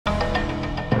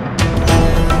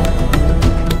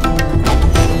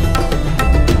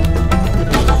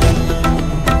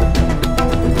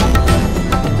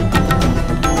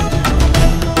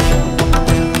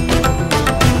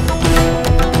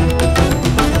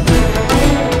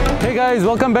guys,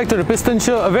 welcome back to the Piston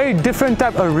Show. A very different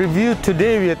type of review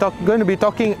today. We are going to be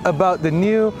talking about the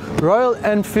new Royal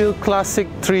Enfield Classic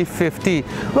 350.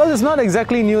 Well, it's not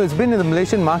exactly new. It's been in the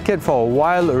Malaysian market for a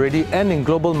while already and in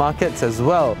global markets as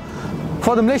well.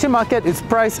 For the Malaysian market, it's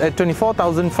priced at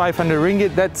 24,500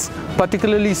 ringgit. That's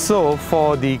particularly so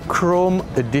for the Chrome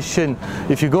edition.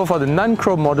 If you go for the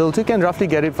non-Chrome models, you can roughly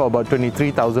get it for about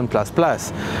 23,000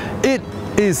 plus. It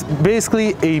is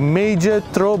basically a major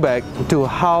throwback to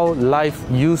how life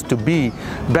used to be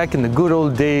back in the good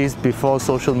old days before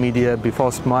social media,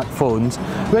 before smartphones,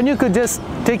 when you could just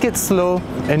take it slow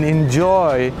and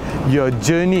enjoy your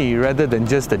journey rather than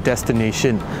just a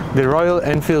destination. The Royal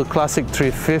Enfield Classic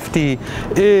 350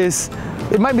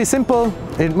 it might be simple,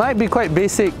 it might be quite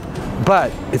basic,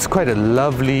 but it's quite a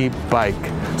lovely bike.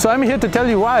 So I'm here to tell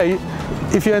you why,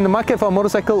 if you're in the market for a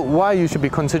motorcycle, why you should be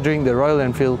considering the Royal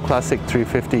Enfield Classic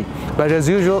 350. But as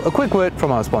usual, a quick word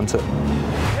from our sponsor.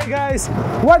 Hey guys,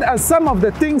 what are some of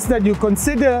the things that you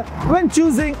consider when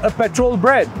choosing a petrol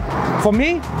brand? For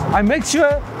me, I make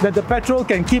sure that the petrol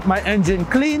can keep my engine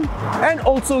clean and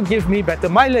also give me better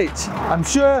mileage. I'm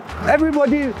sure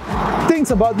everybody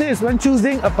thinks about this when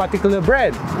choosing a particular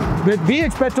brand. With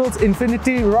BH Petrol's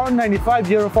Infinity RON 95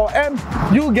 Euro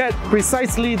 4M, you get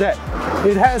precisely that.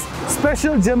 It has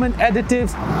special German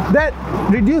additives that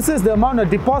reduces the amount of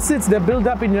deposits that build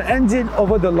up in your engine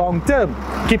over the long term,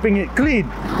 keeping it clean.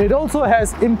 It also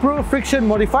has improved friction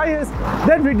modifiers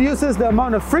that reduces the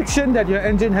amount of friction that your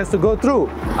engine has to go through,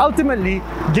 ultimately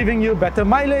giving you better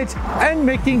mileage and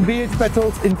making BH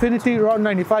Petrol's Infinity RON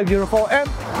 95 Euro 4M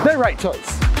the right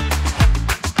choice.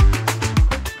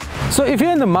 So if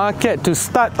you're in the market to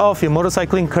start off your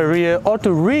motorcycling career or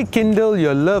to rekindle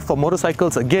your love for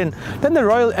motorcycles again, then the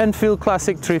Royal Enfield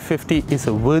Classic 350 is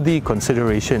a worthy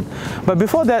consideration. But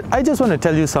before that, I just want to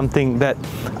tell you something, that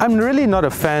I'm really not a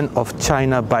fan of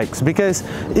China bikes, because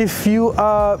if you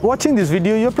are watching this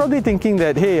video, you're probably thinking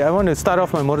that, hey, I want to start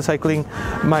off my motorcycling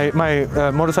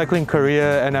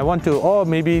career, and I want to, or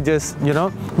maybe just,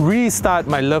 restart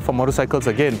my love for motorcycles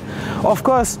again. Of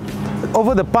course,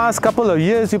 over the past couple of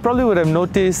years, you probably would have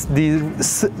noticed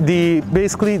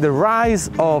basically the rise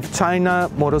of China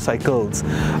motorcycles.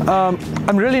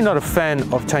 I'm really not a fan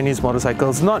of Chinese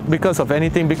motorcycles, not because of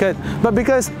anything, but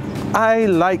because I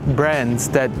like brands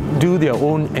that do their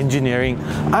own engineering.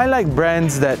 I like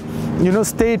brands that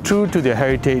stay true to their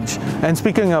heritage. And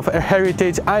speaking of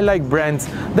heritage, I like brands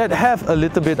that have a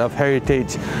little bit of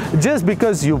heritage. Just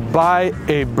because you buy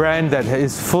a brand that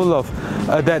is full of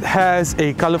that has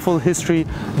a colorful history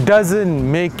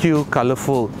doesn't make you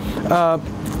colorful.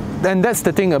 And that's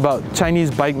the thing about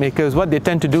Chinese bike makers. What they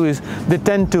tend to do is they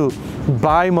tend to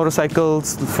buy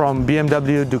motorcycles from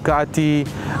BMW, Ducati,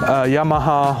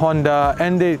 Yamaha, Honda,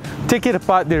 and they take it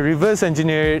apart, they reverse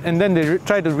engineer it, and then they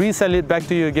try to resell it back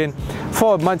to you again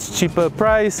for a much cheaper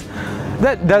price.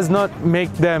 That does not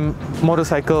make them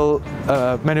motorcycle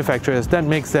manufacturers. That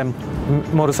makes them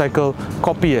motorcycle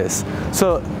copiers.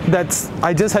 So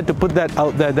I just had to put that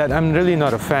out there, that I'm really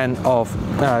not a fan of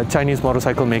Chinese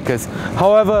motorcycle makers.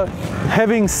 However,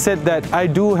 having said that, I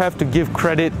do have to give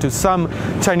credit to some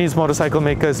Chinese motorcycle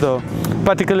makers though,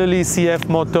 particularly CF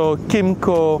Moto,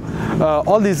 Kimco,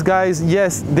 all these guys.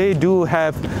 Yes, they do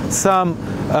have some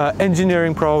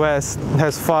engineering prowess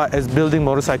as far as building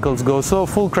motorcycles go, so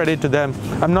full credit to them.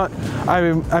 I'm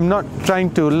not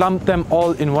trying to lump them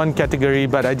all in one category,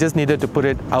 but I just needed to put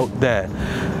it out there.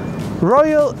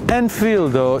 Royal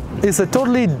Enfield though is a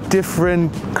totally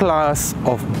different class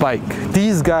of bike.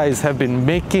 These guys have been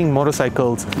making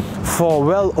motorcycles for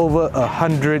well over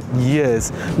 100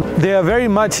 years. They are very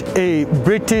much a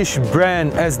British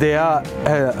brand as they are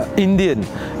Indian.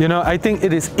 I think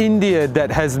it is India that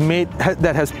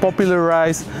has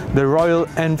popularized the Royal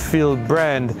Enfield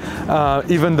brand,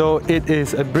 even though it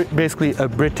is basically a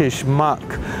British mark.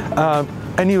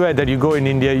 Anywhere that you go in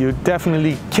India, you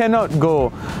definitely cannot go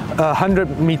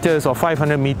 100 meters or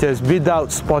 500 meters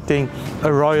without spotting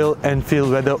a Royal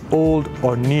Enfield, whether old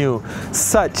or new.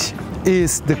 Such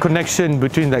is the connection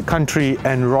between that country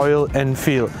and Royal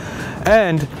Enfield.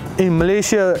 And in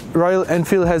Malaysia, Royal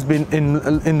Enfield has been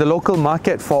in the local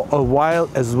market for a while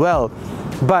as well.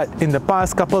 But in the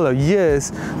past couple of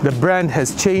years, the brand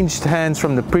has changed hands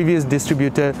from the previous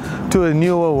distributor to a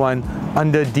newer one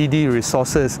under DD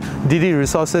Resources. DD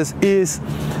Resources is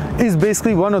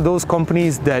basically one of those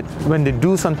companies that when they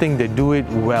do something, they do it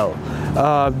well.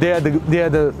 They are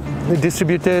the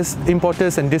distributors,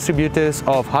 importers and distributors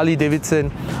of Harley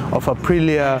Davidson, of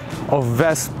Aprilia, of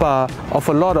Vespa, of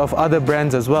a lot of other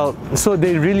brands as well. So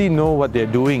they really know what they're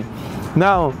doing.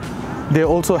 Now, they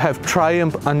also have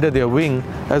Triumph under their wing,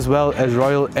 as well as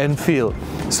Royal Enfield.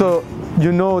 So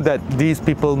you know that these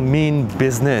people mean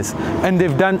business, and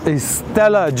they've done a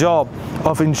stellar job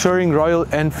of ensuring Royal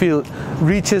Enfield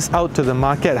reaches out to the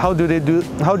market. How did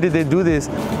they do this?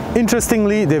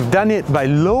 Interestingly, they've done it by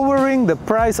lowering the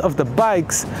price of the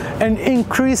bikes and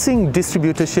increasing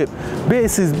distributorship,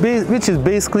 which is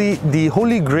basically the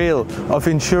holy grail of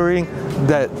ensuring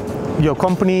that your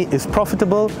company is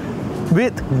profitable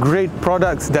with great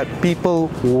products that people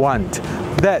want.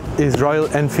 That is Royal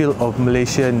Enfield of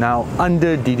Malaysia now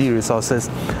under DD Resources.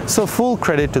 So full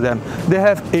credit to them. They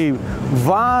have a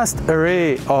vast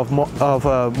array of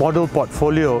model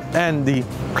portfolio, and the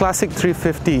Classic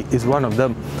 350 is one of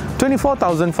them.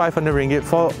 24,500 ringgit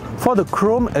for the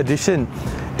Chrome edition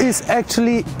is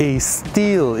actually a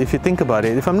steal if you think about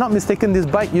it. If I'm not mistaken, this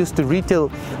bike used to retail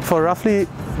for roughly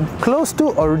close to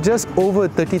or just over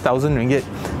 30,000 ringgit.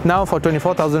 Now for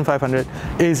 24,500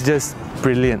 is just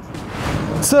brilliant.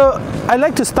 So I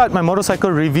like to start my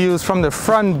motorcycle reviews from the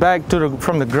front back to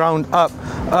from the ground up.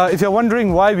 If you're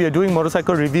wondering why we are doing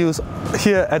motorcycle reviews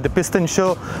here at the Piston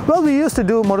Show, well, we used to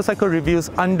do motorcycle reviews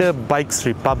under Bikes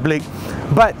Republic,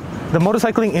 but the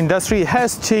motorcycling industry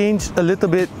has changed a little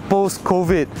bit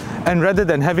post-COVID, and rather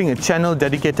than having a channel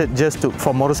dedicated just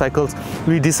for motorcycles,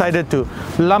 we decided to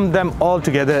lump them all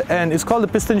together, and it's called the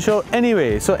Piston Show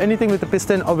anyway. So anything with a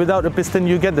piston or without a piston,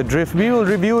 you get the drift. We will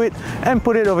review it and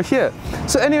put it over here.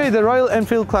 So anyway, the Royal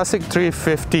Enfield Classic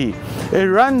 350. It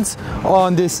runs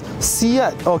on this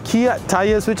Seat or Kia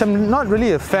tires, which I'm not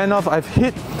really a fan of. I've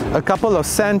hit a couple of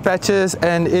sand patches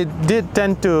and it did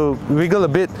tend to wiggle a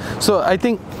bit. So I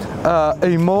think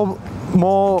a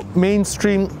more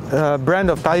mainstream brand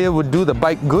of tire would do the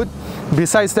bike good.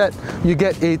 Besides that, you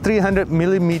get a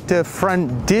 300mm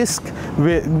front disc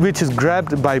which is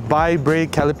grabbed by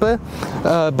Bi-Brake caliper.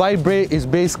 Bi-Brake is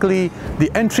basically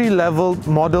the entry-level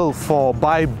model for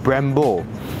Brembo.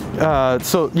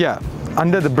 So yeah,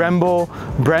 under the Brembo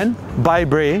brand,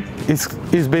 Bi-Brake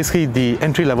is basically the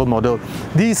entry-level model.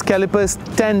 These calipers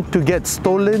tend to get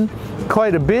stolen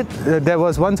quite a bit. There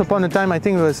was once upon a time, I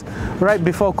think it was right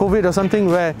before COVID or something,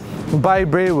 where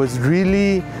Bi-Brake was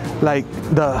really like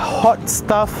the hot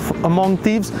stuff among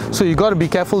thieves. So you got to be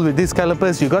careful with these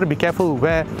calipers. You got to be careful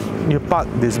where you park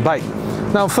this bike.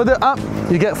 Now further up,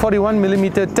 you get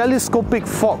 41mm telescopic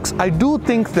forks. I do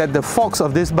think that the forks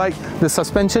of this bike, the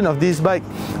suspension of this bike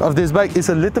is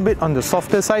a little bit on the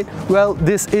softer side. Well,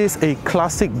 this is a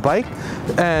classic bike,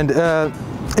 and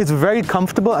it's very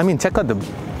comfortable. I mean, check out the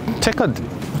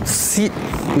seat.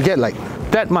 You get like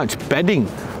that much padding.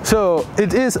 So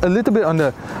it is a little bit on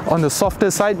the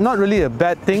softer side, not really a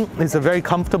bad thing. It's a very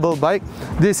comfortable bike.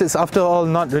 This is, after all,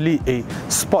 not really a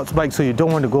sports bike, so you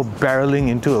don't want to go barreling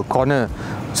into a corner.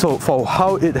 So for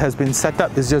how it has been set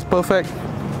up, it's just perfect.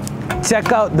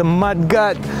 Check out the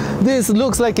mudguard. This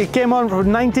looks like it came out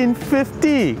from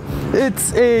 1950.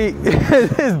 It's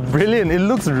brilliant. It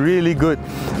looks really good.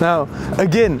 Now,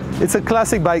 again, it's a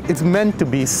classic bike. It's meant to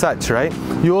be such, right?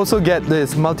 You also get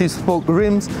this multi-spoke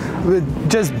rims,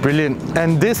 just brilliant.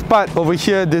 And this part over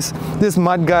here, this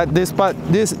mudguard,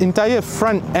 this entire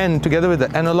front end together with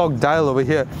the analog dial over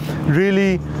here,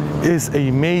 really is a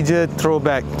major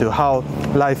throwback to how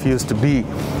life used to be.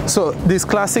 So this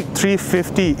Classic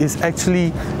 350 is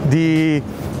actually the,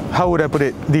 how would I put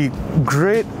it, the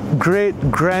great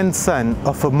grandson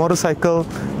of a motorcycle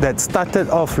that started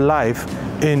off life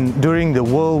during the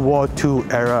World War II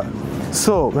era.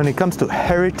 So when it comes to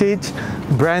heritage,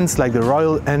 brands like the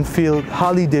Royal Enfield,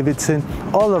 Harley Davidson,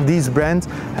 all of these brands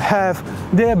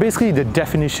they are basically the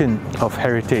definition of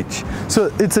heritage. So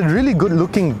it's a really good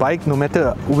looking bike no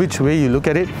matter which way you look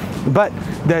at it, but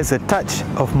there's a touch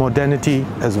of modernity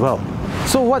as well.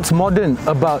 So what's modern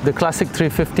about the Classic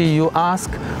 350, you ask?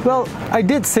 Well, I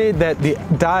did say that the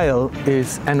dial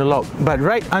is analog, but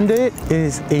right under it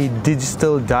is a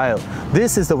digital dial.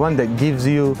 This is the one that gives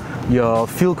you your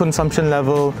fuel consumption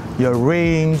level, your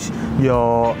range,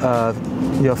 your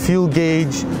fuel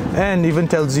gauge, and even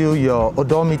tells you your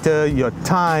odometer, your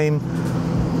time.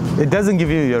 It doesn't give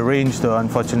you your range though,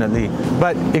 unfortunately,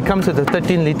 but it comes with a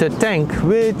 13-litre tank,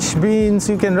 which means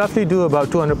you can roughly do about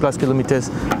 200 plus kilometers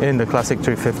in the Classic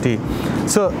 350.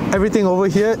 So everything over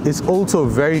here is also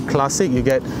very classic. You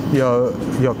get your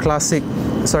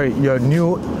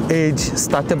new age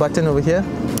starter button over here.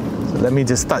 So let me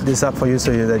just start this up for you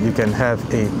so that you can have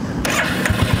a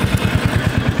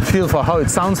feel for how it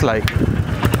sounds like.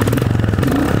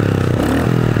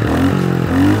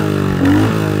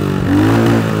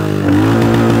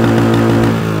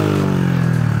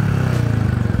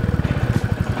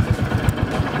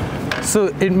 So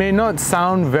it may not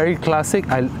sound very classic.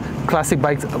 classic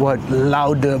bikes were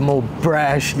louder, more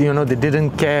brash, you know, they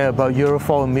didn't care about Euro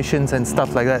 4 emissions and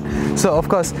stuff like that. So of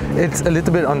course, it's a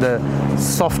little bit on the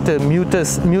softer,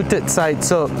 muted side.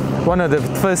 So one of the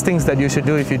first things that you should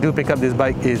do if you do pick up this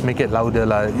bike is make it louder.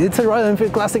 It's a Royal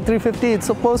Enfield Classic 350, it's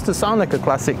supposed to sound like a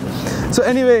classic. So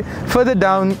anyway, further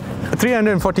down,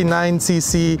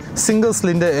 349cc, single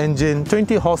cylinder engine,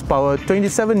 20 horsepower,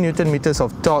 27 Newton meters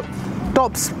of torque,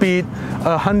 top speed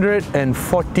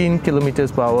 114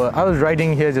 kilometers per hour. I was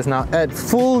riding here just now at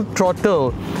full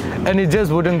throttle and it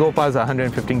just wouldn't go past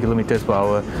 115 kilometers per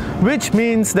hour, which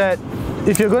means that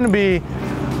if you're going to be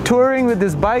touring with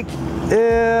this bike,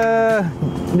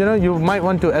 you know, you might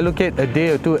want to allocate a day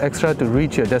or two extra to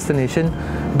reach your destination,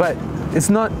 but it's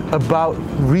not about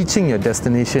reaching your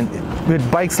destination.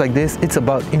 With bikes like this, it's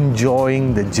about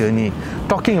enjoying the journey.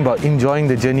 Talking about enjoying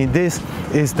the journey, this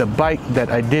is the bike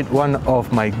that I did one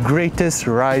of my greatest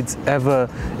rides ever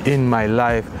in my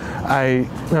life.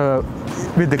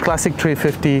 With the Classic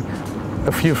 350,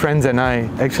 a few friends and I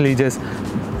actually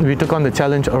we took on the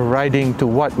challenge of riding to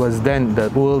what was then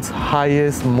the world's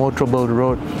highest motorable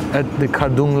road at the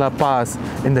Kardungla Pass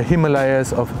in the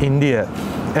Himalayas of India.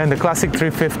 And the Classic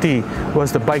 350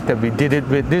 was the bike that we did it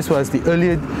with. This was the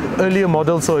earlier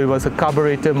model, so it was a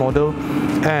carburetor model,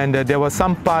 and there were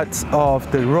some parts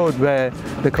of the road where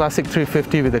the Classic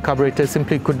 350 with the carburetor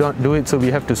simply could not do it, so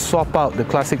we have to swap out the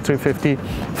Classic 350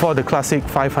 for the Classic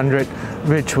 500,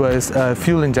 which was a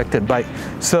fuel injected bike.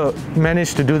 So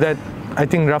managed to do that, I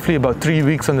think roughly about 3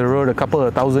 weeks on the road, a couple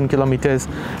of thousand kilometers,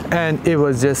 and it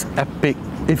was just epic.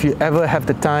 If you ever have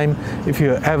the time, if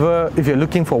you're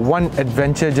looking for one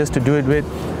adventure just to do it with,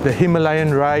 the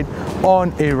Himalayan ride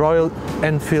on a Royal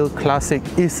Enfield Classic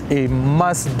is a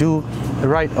must-do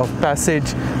rite of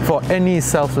passage for any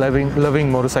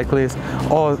self-loving motorcyclist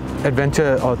or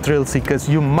adventure or thrill seekers.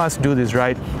 You must do this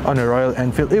ride on a Royal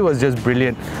Enfield. It was just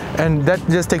brilliant, and that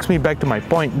just takes me back to my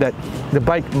point that the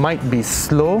bike might be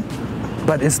slow,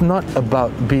 but it's not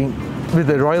about being. With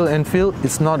the Royal Enfield,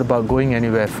 it's not about going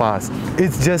anywhere fast.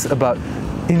 It's just about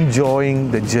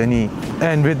enjoying the journey.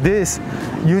 And with this,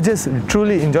 you just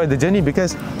truly enjoy the journey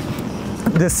because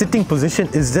the sitting position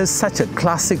is just such a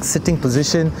classic sitting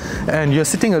position, and you're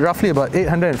sitting at roughly about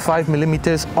 805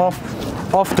 millimeters off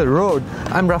the road.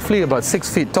 I'm roughly about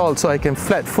 6 feet tall, so I can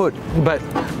flat foot, but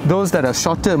those that are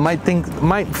shorter might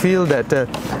feel that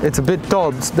it's a bit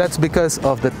tall. That's because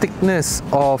of the thickness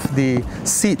of the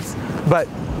seats, but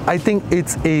I think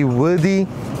it's a worthy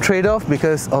trade-off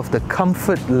because of the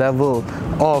comfort level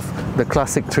of the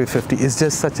Classic 350. It's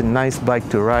just such a nice bike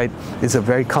to ride. It's a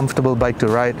very comfortable bike to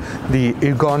ride. The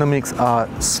ergonomics are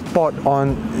spot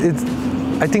on.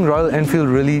 I think Royal Enfield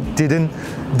really didn't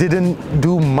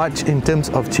do much in terms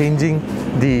of changing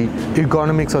the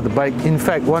ergonomics of the bike. In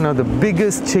fact, one of the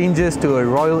biggest changes to a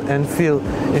Royal Enfield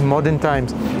in modern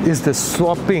times is the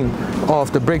swapping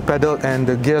of the brake pedal and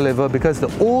the gear lever, because the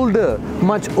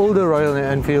much older Royal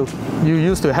Enfields, you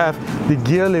used to have the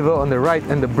gear lever on the right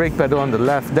and the brake pedal on the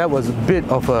left. That was a bit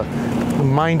of a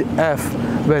mind F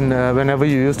whenever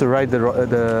you used to ride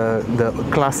the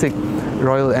classic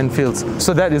Royal Enfields.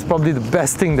 So that is probably the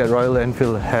best thing that Royal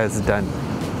Enfield has done.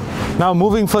 Now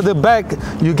moving further back,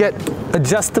 you get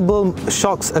adjustable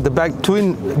shocks at the back,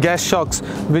 twin gas shocks,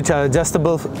 which are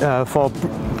adjustable for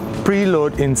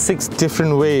preload in 6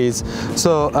 different ways.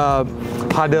 So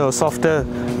harder or softer,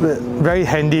 very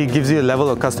handy, gives you a level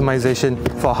of customization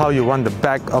for how you want the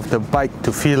back of the bike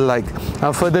to feel like.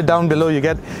 Now further down below, you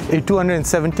get a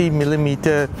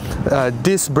 270mm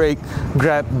disc brake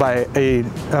grabbed by a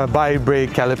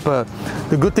bi-brake caliper.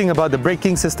 The good thing about the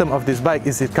braking system of this bike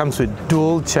is it comes with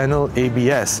dual channel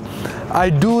ABS.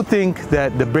 I do think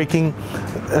that the brakes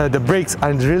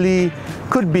are really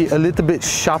could be a little bit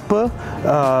sharper.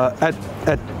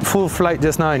 At full flight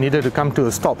just now, I needed to come to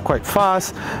a stop quite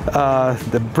fast.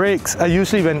 The brakes, I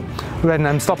usually when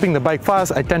I'm stopping the bike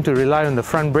fast, I tend to rely on the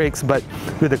front brakes, but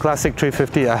with the Classic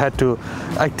 350 I had to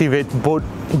activate both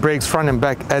brakes front and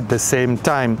back at the same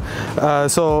time.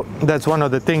 So that's one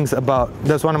of the things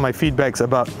that's one of my feedbacks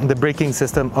about the braking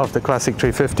system of the Classic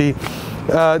 350.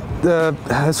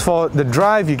 As for the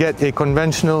drive, you get a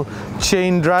conventional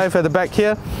chain drive at the back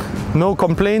here. No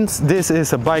complaints. This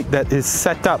is a bike that is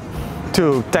set up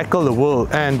to tackle the world,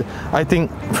 and I think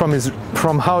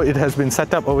from how it has been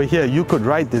set up over here, you could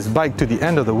ride this bike to the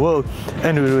end of the world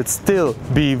and it would still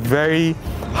be very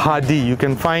hardy. You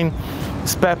can find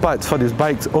spare parts for these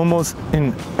bikes almost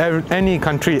in any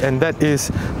country, and that is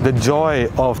the joy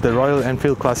of the Royal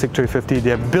Enfield Classic 350.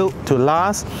 They're built to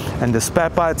last, and the spare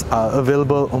parts are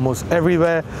available almost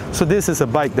everywhere. So this is a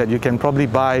bike that you can probably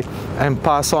buy and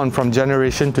pass on from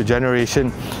generation to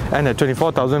generation. And at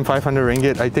 24,500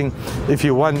 ringgit, I think if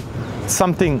you want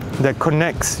something that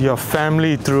connects your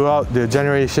family throughout the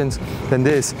generations, then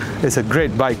this is a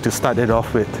great bike to start it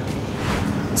off with.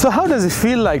 So how does it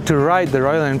feel like to ride the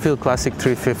Royal Enfield Classic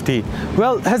 350?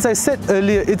 Well, as I said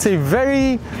earlier, it's a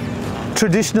very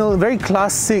traditional, very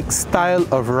classic style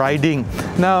of riding.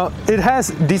 Now, it has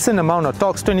decent amount of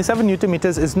torque. 27 Newton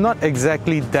meters is not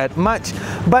exactly that much,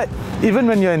 but even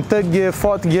when you're in third gear,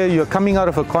 fourth gear, you're coming out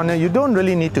of a corner, you don't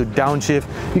really need to downshift.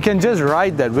 You can just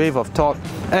ride that wave of torque.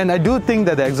 And I do think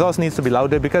that the exhaust needs to be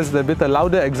louder, because with the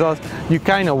louder exhaust, you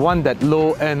kind of want that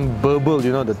low-end burble,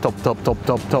 you know, the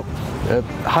top.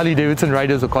 Harley Davidson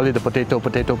riders will call it the potato.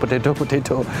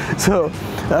 So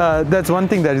that's one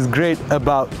thing that is great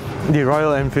about the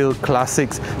Royal Enfield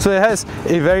Classics. So it has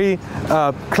a very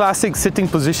classic sitting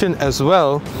position as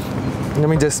well. Let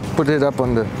me just put it up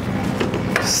on the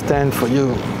stand for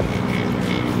you.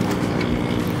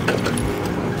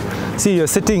 See, you're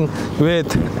sitting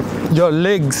with your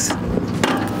legs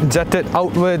jutted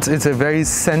outwards. It's a very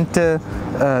centered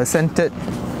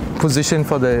position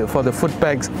for the foot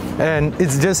pegs, and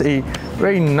it's just a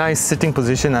very nice sitting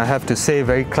position, I have to say.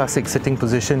 Very classic sitting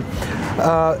position.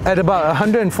 At about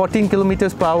 114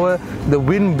 kilometers per hour, the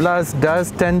wind blast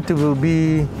does tend to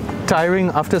be tiring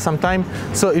after some time.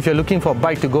 So if you're looking for a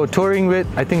bike to go touring with,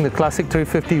 I think the Classic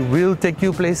 350 will take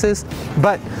you places,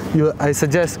 but I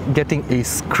suggest getting a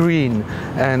screen.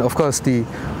 And of course, the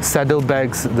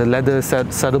saddlebags, the leather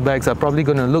saddlebags are probably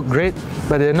going to look great,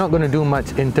 but they're not going to do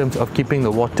much in terms of keeping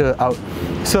the water out.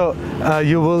 So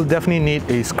you will definitely need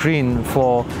a screen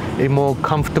for a more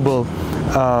comfortable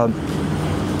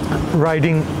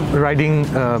riding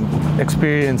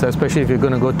experience, especially if you're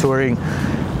going to go touring.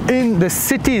 In the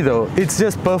city though, it's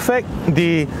just perfect.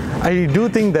 I do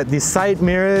think that the side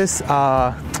mirrors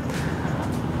are,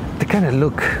 they kind of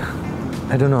look,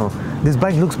 I don't know, this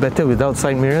bike looks better without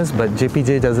side mirrors, but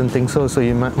JPJ doesn't think so, so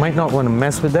you might not want to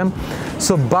mess with them.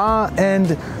 So bar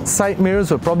and side mirrors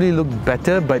will probably look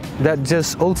better, but that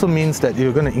just also means that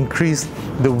you're going to increase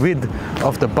the width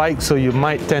of the bike, so you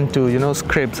might tend to, you know,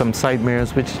 scrape some side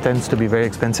mirrors, which tends to be very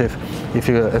expensive,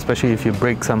 especially if you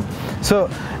break some. So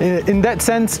in that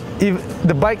sense, if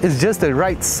the bike is just the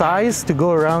right size to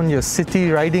go around your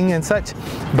city riding and such,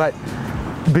 but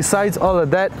besides all of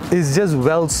that, it's just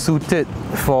well suited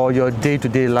for your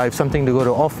day-to-day life. Something to go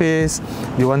to office,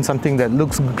 you want something that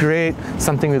looks great,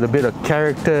 something with a bit of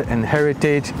character and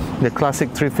heritage. The Classic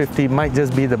 350 might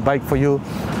just be the bike for you.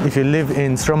 If you live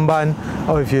in Seremban,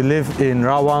 or if you live in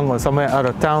Rawang or somewhere out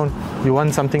of town, you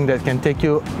want something that can take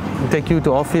you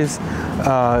to office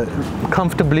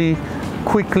comfortably,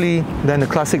 quickly, then the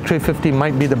Classic 350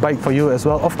 might be the bike for you as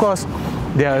well. Of course,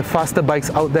 there are faster bikes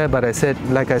out there, but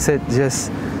like I said,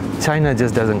 just China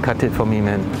just doesn't cut it for me,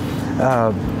 man.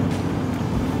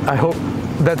 I hope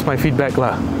that's my feedback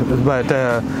lah. But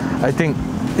I think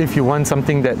if you want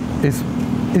something that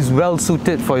is well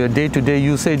suited for your day-to-day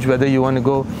usage, whether you want to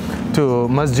go to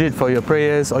masjid for your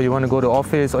prayers, or you want to go to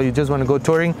office, or you just want to go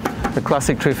touring, the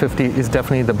Classic 350 is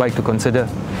definitely the bike to consider.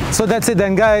 So that's it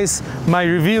then, guys. My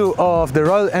review of the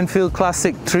Royal Enfield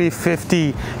Classic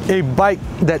 350, a bike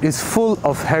that is full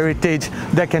of heritage,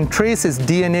 that can trace its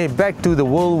DNA back to the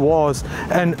World Wars,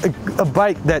 and a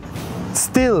bike that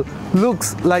still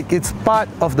looks like it's part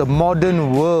of the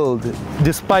modern world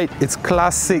despite its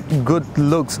classic good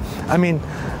looks. I mean,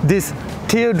 this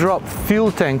teardrop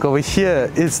fuel tank over here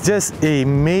is just a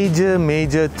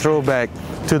major throwback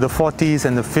to the 40s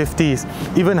and the 50s.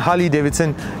 Even Harley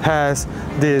Davidson has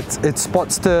its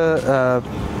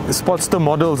Sportster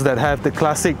models that have the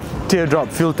classic teardrop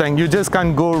fuel tank. You just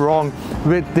can't go wrong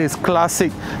with this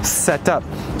classic setup.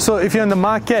 So if you're in the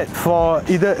market for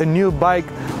either a new bike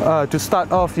to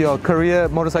start off your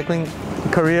motorcycling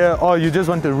career, or you just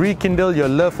want to rekindle your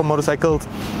love for motorcycles,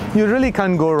 you really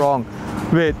can't go wrong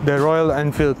with the Royal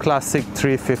Enfield Classic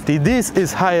 350. This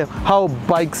is how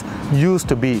bikes used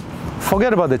to be.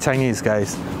 Forget about the Chinese,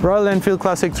 guys. Royal Enfield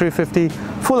Classic 350,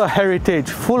 full of heritage,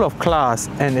 full of class,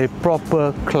 and a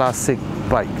proper classic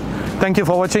bike. Thank you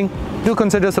for watching. Do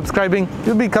consider subscribing.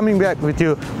 We'll be coming back with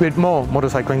you with more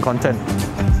motorcycling content.